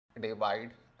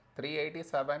divide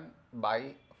 387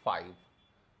 by 5.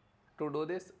 To do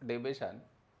this division,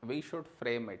 we should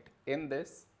frame it in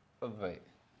this way.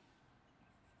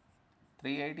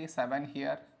 387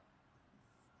 here,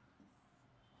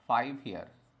 5 here.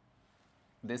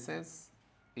 This is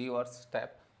your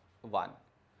step 1.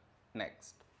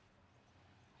 Next,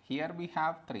 here we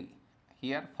have 3,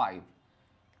 here 5.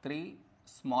 3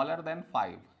 smaller than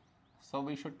 5. So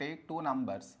we should take two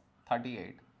numbers,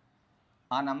 38.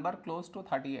 A number close to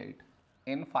 38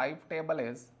 in 5 table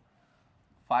is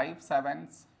 5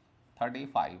 sevens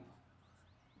 35.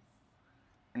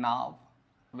 Now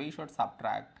we should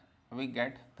subtract, we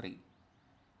get 3.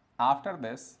 After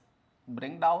this,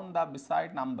 bring down the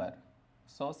beside number,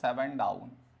 so 7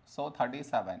 down, so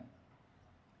 37.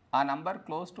 A number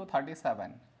close to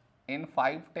 37 in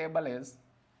 5 table is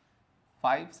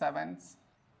 5 sevens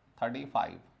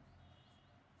 35.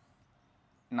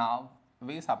 Now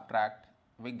we subtract,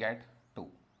 we get 2.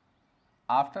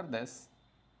 After this,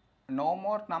 no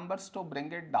more numbers to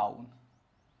bring it down.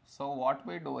 So what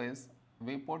we do is,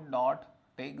 we put dot,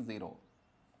 take 0.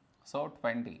 So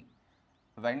 20.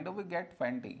 When do we get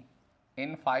 20?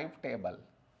 In 5 table.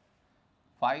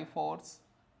 5 fours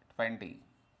 20.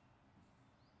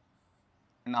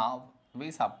 Now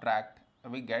we subtract,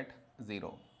 we get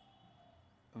 0.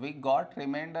 We got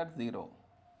remainder 0.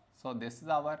 So this is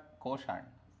our quotient.